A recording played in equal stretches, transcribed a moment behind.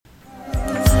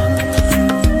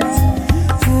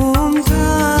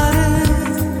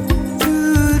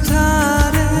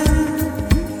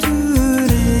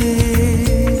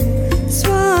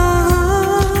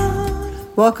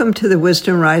Welcome to the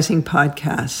Wisdom Rising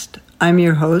podcast. I'm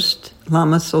your host,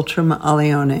 Lama Tsultrim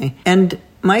Allione, and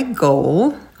my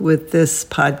goal with this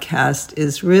podcast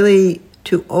is really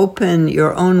to open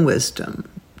your own wisdom,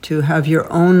 to have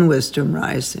your own wisdom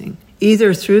rising,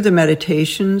 either through the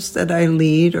meditations that I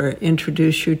lead or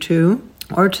introduce you to,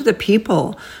 or to the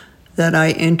people that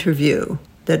I interview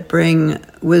that bring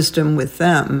wisdom with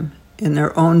them in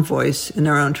their own voice, in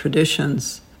their own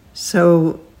traditions.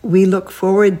 So we look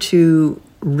forward to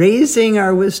raising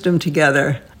our wisdom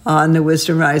together on the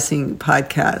Wisdom Rising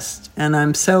podcast, and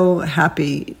I'm so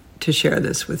happy to share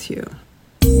this with you.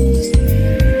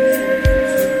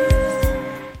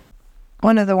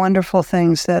 One of the wonderful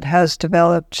things that has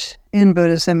developed in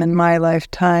Buddhism in my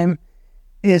lifetime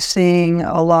is seeing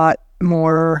a lot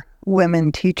more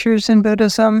women teachers in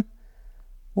Buddhism.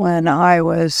 When I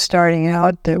was starting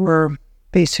out, there were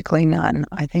basically none.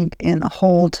 I think in the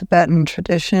whole Tibetan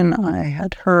tradition, I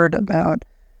had heard about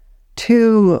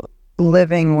 2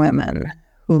 living women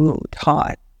who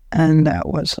taught, and that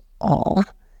was all.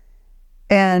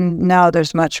 And now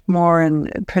there's much more,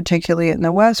 particularly in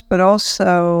the West, but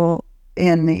also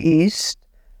in the East.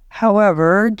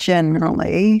 However,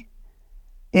 generally,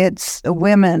 it's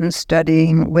women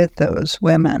studying with those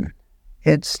women.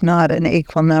 It's not an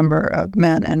equal number of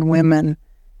men and women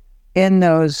in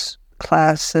those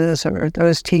classes or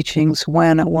those teachings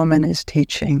when a woman is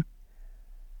teaching.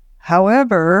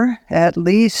 However, at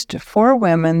least for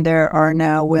women, there are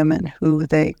now women who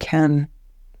they can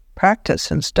practice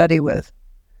and study with,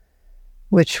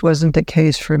 which wasn't the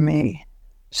case for me.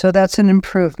 So that's an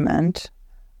improvement.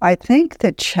 I think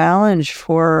the challenge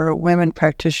for women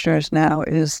practitioners now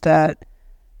is that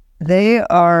they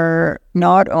are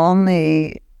not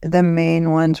only the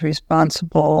main ones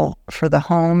responsible for the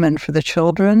home and for the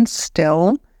children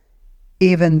still,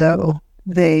 even though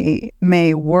they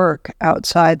may work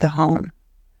outside the home.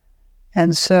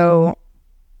 And so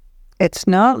it's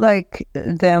not like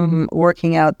them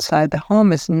working outside the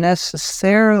home is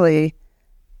necessarily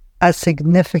a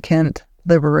significant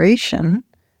liberation,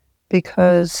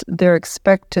 because they're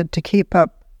expected to keep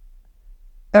up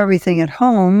everything at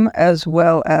home as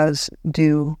well as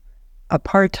do a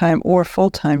part-time or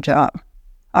full-time job.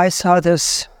 I saw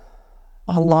this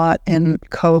a lot in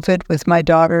COVID with my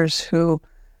daughters, who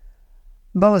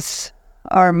both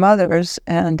are mothers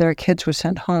and their kids were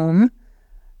sent home,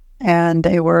 and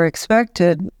they were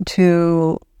expected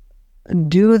to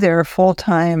do their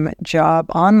full-time job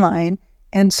online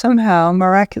and somehow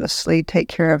miraculously take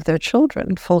care of their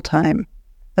children full-time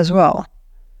as well.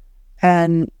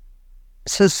 And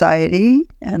society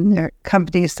and their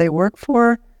companies they work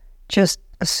for just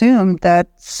assumed that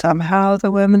somehow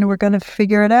the women were going to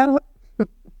figure it out.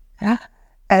 And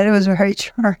it was very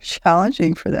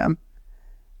challenging for them.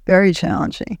 Very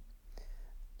challenging.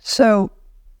 So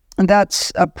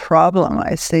that's a problem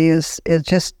I see is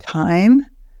just time.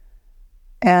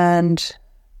 And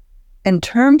in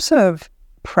terms of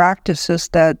practices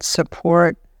that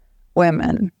support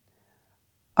women,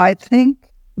 I think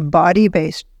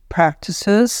body-based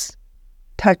practices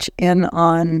touch in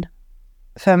on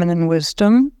feminine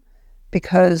wisdom,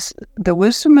 because the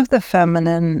wisdom of the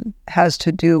feminine has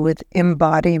to do with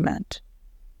embodiment,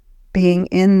 being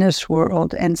in this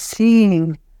world and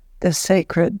seeing the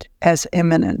sacred as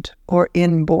immanent or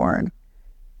inborn.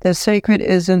 The sacred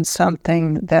isn't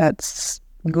something that's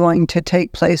going to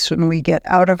take place when we get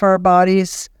out of our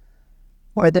bodies,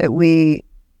 or that we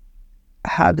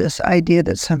have this idea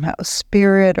that somehow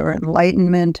spirit or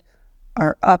enlightenment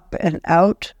are up and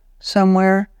out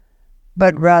somewhere,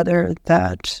 but rather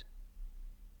that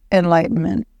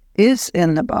enlightenment is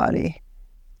in the body,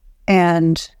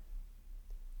 and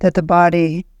that the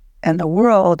body and the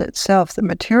world itself, the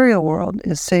material world,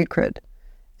 is sacred.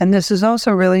 And this is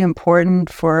also really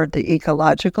important for the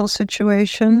ecological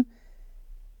situation,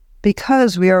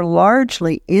 because we are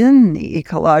largely in the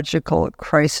ecological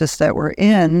crisis that we're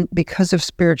in because of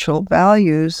spiritual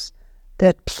values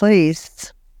that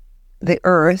place the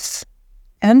earth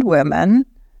and women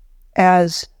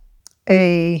as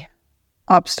a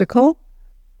obstacle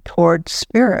towards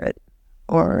spirit,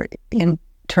 or in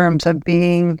terms of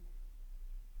being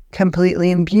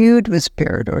completely imbued with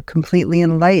spirit or completely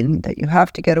enlightened, that you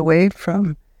have to get away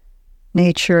from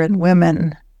nature and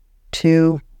women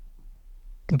to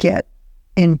get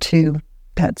into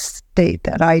that state,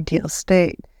 that ideal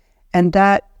state. And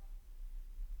that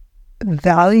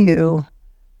value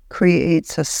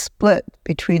creates a split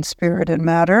between spirit and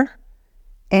matter,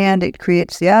 and it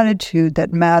creates the attitude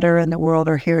that matter and the world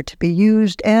are here to be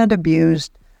used and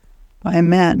abused by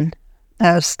men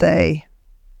as they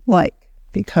like,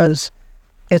 because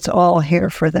it's all here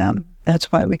for them.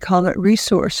 That's why we call it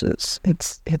resources.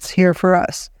 It's here for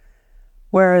us.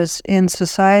 Whereas in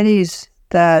societies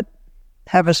that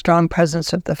have a strong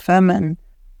presence of the feminine,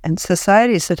 and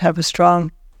societies that have a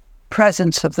strong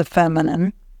presence of the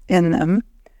feminine in them,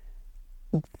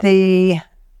 the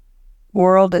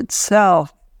world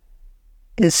itself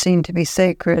is seen to be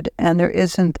sacred, and there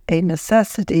isn't a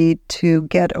necessity to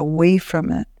get away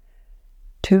from it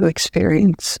to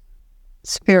experience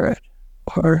spirit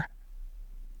or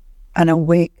an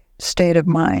awake state of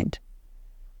mind.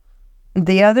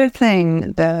 The other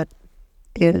thing that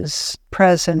is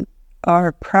present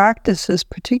are practices,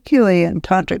 particularly in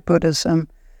Tantric Buddhism,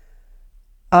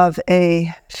 of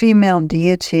a female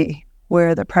deity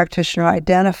where the practitioner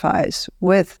identifies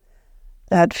with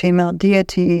that female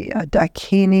deity, a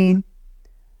Dakini,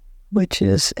 which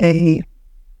is a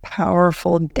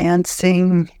powerful,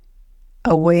 dancing,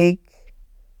 awake,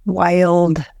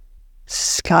 wild,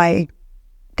 sky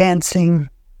dancing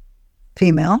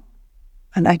female,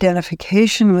 an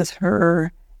identification with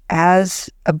her as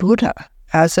a Buddha,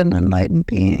 as an enlightened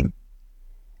being.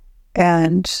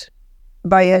 And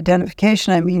by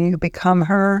identification, I mean you become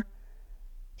her,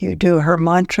 you do her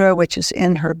mantra, which is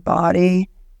in her body,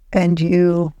 and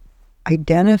you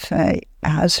identify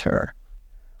as her.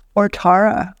 Or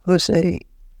Tara, who's a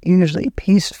usually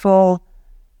peaceful,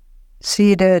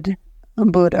 seated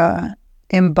Buddha,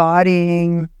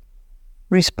 embodying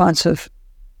responsive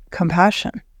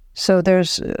compassion. So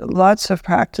there's lots of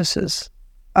practices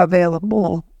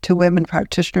available to women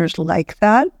practitioners like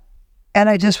that. And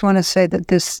I just want to say that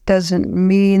this doesn't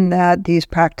mean that these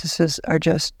practices are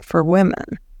just for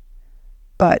women,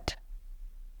 but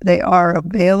they are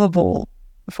available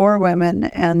for women,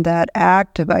 and that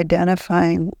act of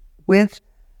identifying with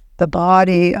the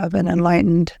body of an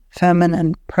enlightened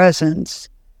feminine presence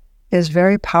is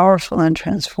very powerful and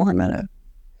transformative.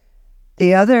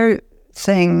 The other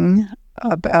thing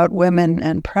about women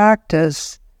and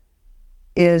practice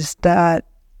is that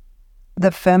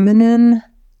the feminine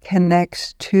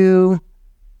connects to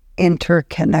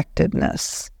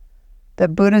interconnectedness. The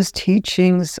Buddha's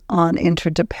teachings on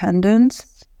interdependence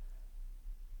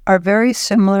are very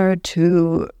similar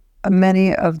to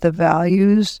many of the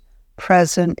values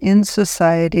present in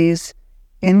societies,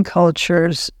 in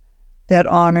cultures that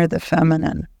honor the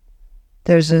feminine.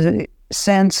 There's a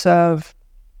sense of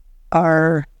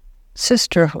our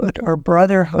sisterhood or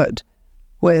brotherhood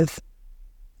with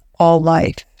all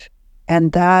life.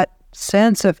 And that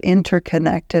sense of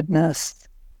interconnectedness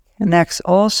connects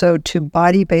also to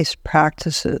body-based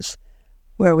practices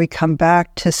where we come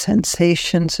back to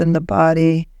sensations in the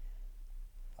body,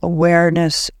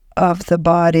 awareness of the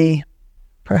body,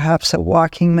 perhaps a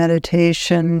walking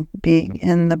meditation, being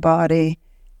in the body,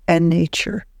 and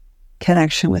nature,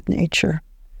 connection with nature.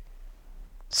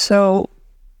 So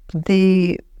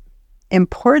the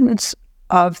importance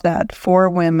of that for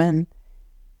women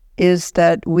is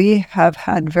that we have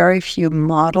had very few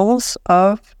models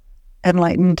of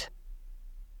enlightened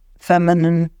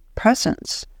feminine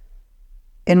presence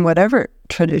in whatever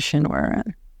tradition we're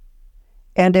in.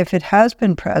 And if it has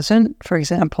been present, for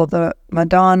example, the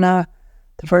Madonna,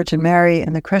 the Virgin Mary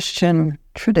in the Christian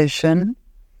tradition,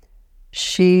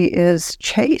 she is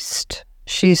chaste.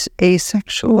 She's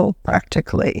asexual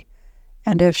practically.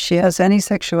 And if she has any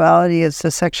sexuality, it's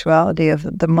the sexuality of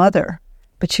the mother.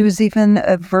 But she was even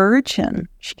a virgin.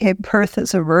 She gave birth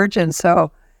as a virgin.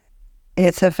 So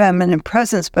it's a feminine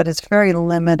presence, but it's very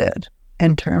limited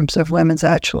in terms of women's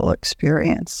actual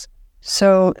experience.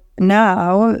 So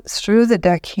now, through the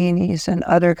Dakinis and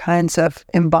other kinds of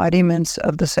embodiments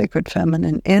of the sacred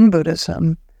feminine in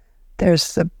Buddhism,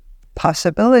 there's the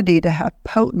possibility to have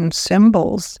potent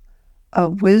symbols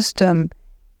of wisdom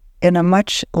in a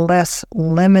much less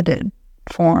limited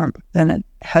form than it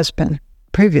has been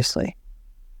previously.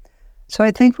 So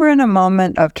I think we're in a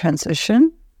moment of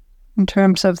transition in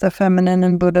terms of the feminine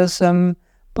in Buddhism,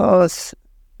 both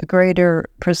a greater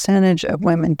percentage of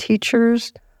women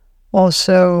teachers,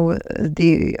 also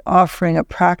the offering of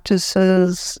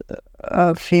practices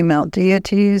of female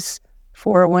deities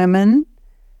for women.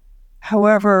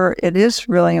 However, it is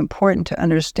really important to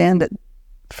understand that,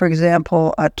 for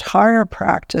example, a Tara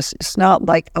practice is not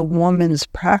like a woman's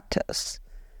practice.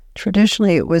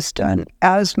 Traditionally, it was done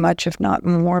as much, if not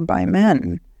more, by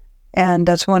men. And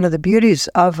that's one of the beauties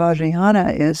of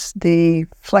Vajrayana is the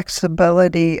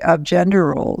flexibility of gender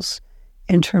roles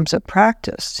in terms of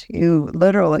practice. You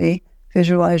literally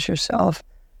visualize yourself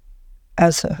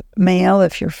as a male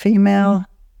if you're female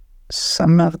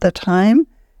some of the time,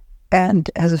 and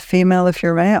as a female if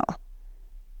you're male.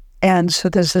 And so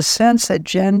there's a sense that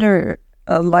gender,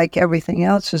 like everything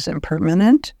else, is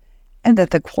impermanent, and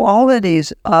that the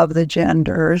qualities of the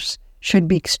genders should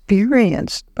be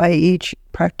experienced by each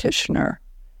practitioner.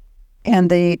 And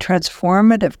the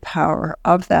transformative power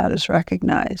of that is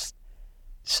recognized.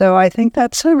 So I think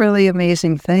that's a really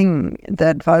amazing thing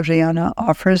that Vajrayana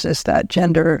offers, is that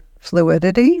gender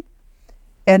fluidity.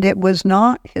 And it was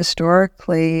not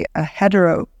historically a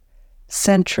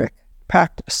heterocentric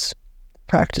practice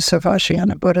of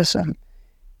Vajrayana Buddhism.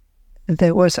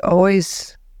 There was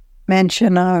always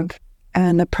mention of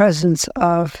and the presence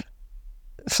of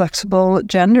flexible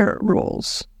gender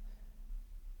rules.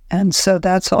 And so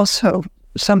that's also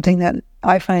something that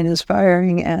I find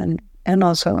inspiring and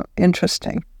also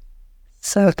interesting.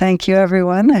 So thank you,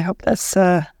 everyone. I hope that's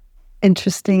an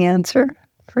interesting answer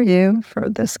for you for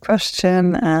this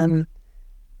question, and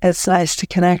it's nice to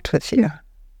connect with you.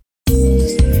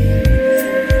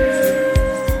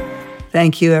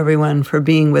 Thank you, everyone, for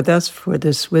being with us for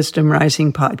this Wisdom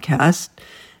Rising podcast.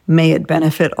 May it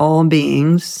benefit all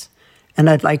beings. And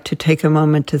I'd like to take a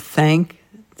moment to thank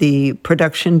the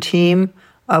production team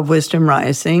of Wisdom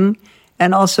Rising,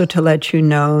 and also to let you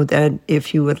know that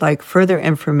if you would like further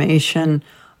information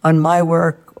on my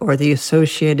work or the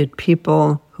associated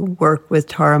people who work with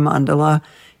Tara Mandala,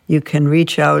 you can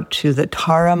reach out to the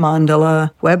Tara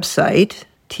Mandala website,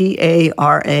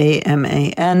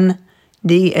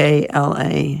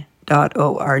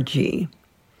 TaraMandala.org.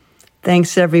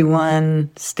 Thanks, everyone.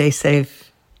 Stay safe.